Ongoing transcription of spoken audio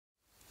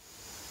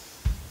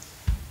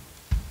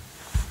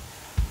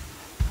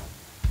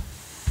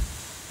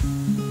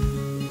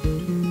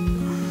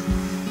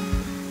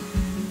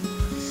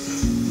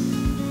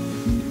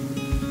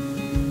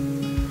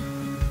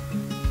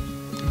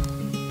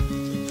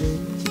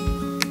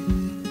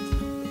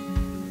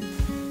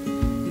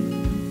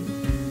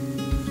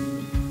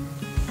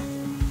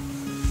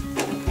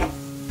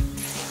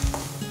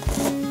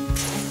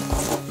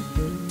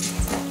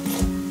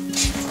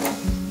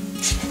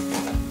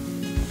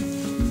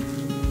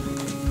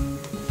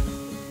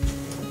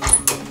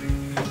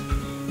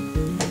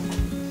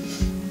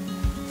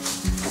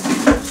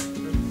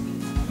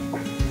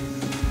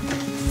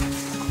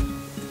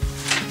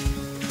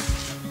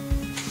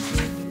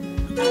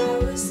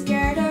I was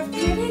scared of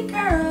pretty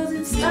girls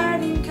and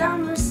starting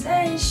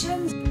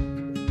conversations.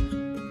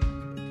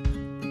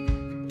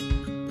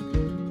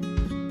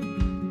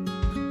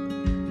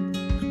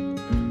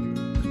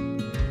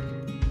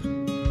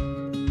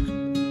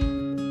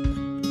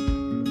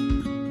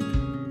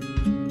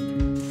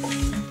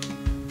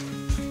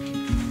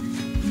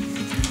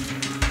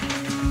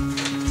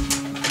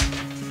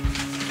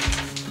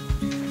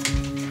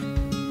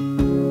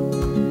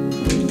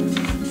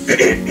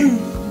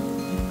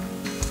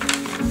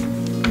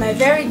 My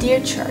very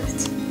dear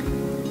Charlotte,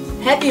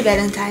 Happy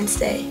Valentine's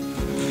Day.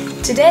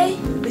 Today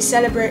we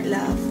celebrate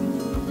love.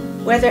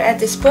 Whether at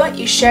this point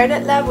you share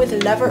that love with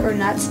a lover or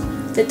not,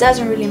 that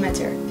doesn't really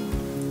matter.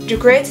 The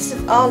greatest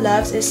of all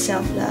loves is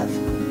self-love.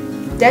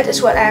 That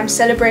is what I am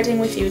celebrating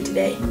with you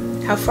today,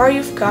 how far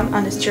you've come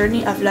on this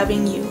journey of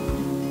loving you.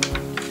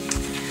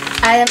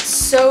 I am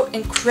so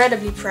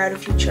incredibly proud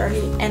of you,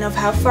 Charlie, and of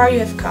how far you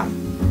have come.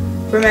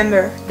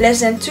 Remember, less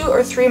than 2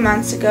 or 3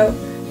 months ago,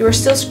 you were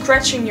still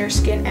scratching your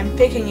skin and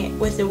picking it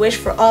with the wish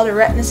for all the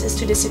rednesses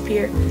to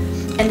disappear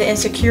and the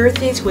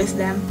insecurities with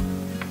them.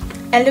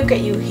 And look at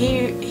you,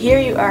 here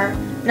you are,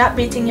 not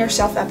beating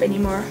yourself up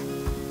anymore.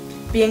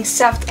 Being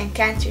soft and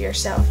kind to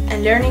yourself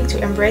and learning to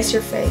embrace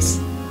your face.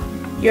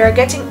 You are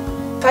getting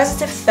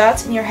positive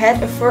thoughts in your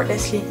head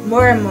effortlessly,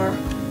 more and more.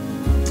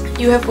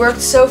 You have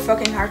worked so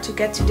fucking hard to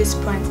get to this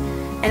point,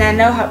 and I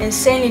know how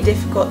insanely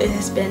difficult it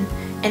has been,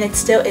 and it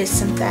still is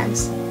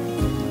sometimes.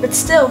 But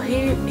still,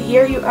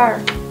 here you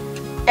are.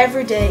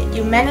 Every day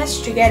you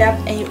manage to get up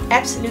and you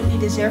absolutely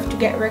deserve to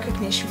get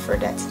recognition for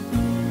that.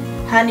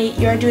 Honey,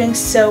 you are doing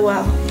so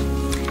well.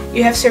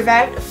 You have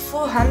survived a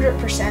full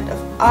 100% of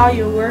all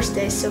your worst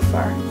days so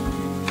far.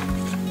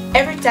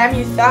 Every time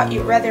you thought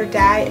you'd rather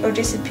die or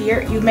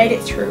disappear, you made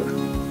it through.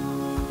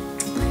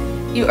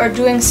 You are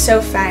doing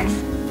so fine.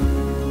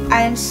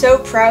 I am so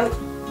proud.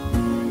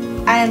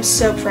 I am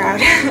so proud.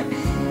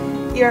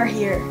 You are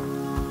here.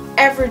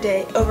 Every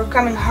day,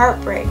 overcoming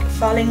heartbreak,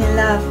 falling in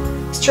love,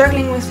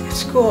 struggling with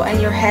school and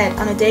your head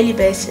on a daily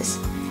basis,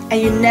 and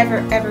you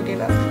never ever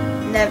give up.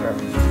 Never.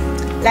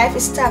 Life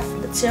is tough,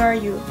 but so are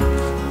you.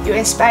 You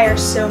inspire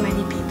so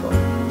many people.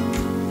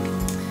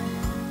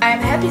 I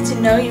am happy to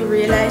know you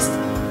realized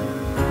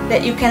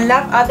that you can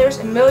love others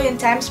 1,000,000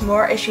 times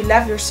more if you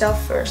love yourself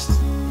first.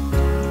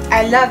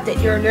 I love that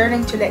you are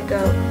learning to let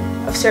go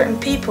of certain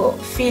people,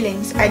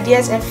 feelings,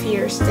 ideas and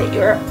fears that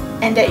you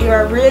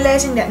are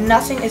realizing that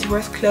nothing is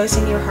worth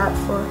closing your heart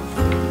for.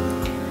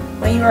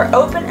 When you are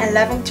open and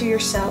loving to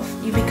yourself,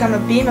 you become a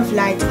beam of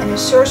light and a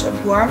source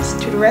of warmth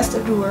to the rest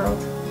of the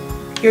world.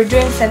 You're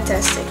doing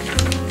fantastic.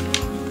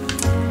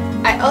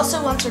 I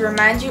also want to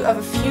remind you of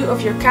a few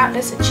of your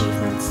countless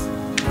achievements.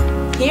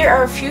 Here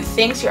are a few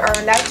things you are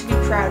allowed to be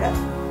proud of,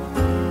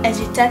 as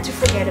you tend to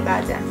forget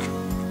about them.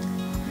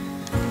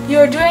 You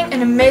are doing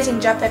an amazing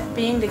job at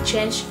being the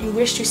change you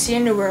wish to see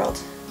in the world.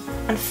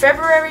 On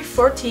February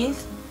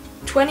 14th,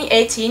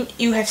 2018,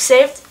 you have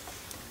saved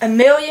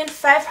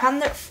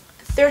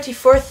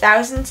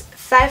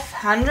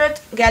 1,534,500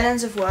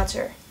 gallons of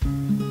water,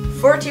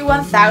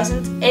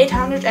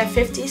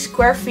 41,850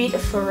 square feet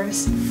of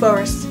forest,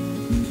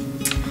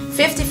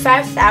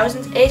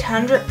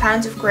 55,800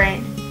 pounds of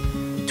grain,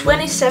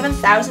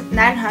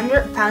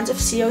 27,900 pounds of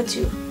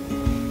CO2,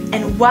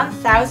 and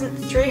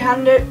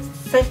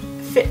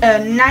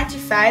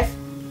 1,395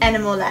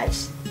 animal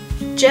lives,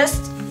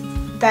 just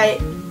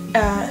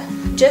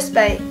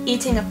by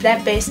eating a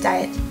plant-based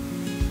diet.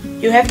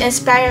 You have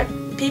inspired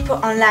people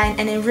online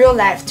and in real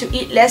life to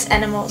eat less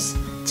animals,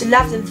 to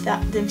love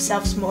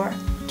themselves more,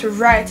 to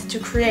write, to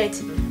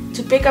create,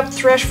 to pick up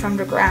trash from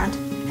the ground,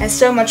 and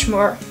so much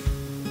more.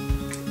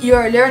 You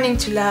are learning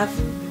to love.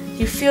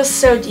 You feel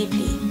so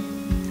deeply.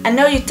 I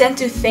know you tend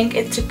to think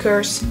it's a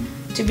curse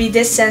to be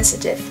this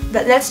sensitive,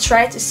 but let's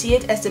try to see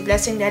it as the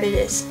blessing that it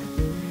is.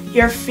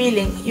 You are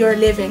feeling, you are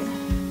living,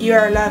 you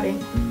are loving.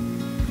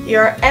 You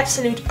are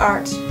absolute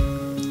art.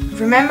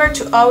 Remember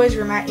to always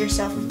remind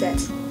yourself of that.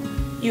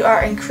 You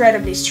are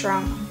incredibly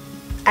strong.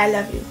 I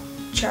love you,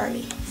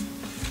 Charlie.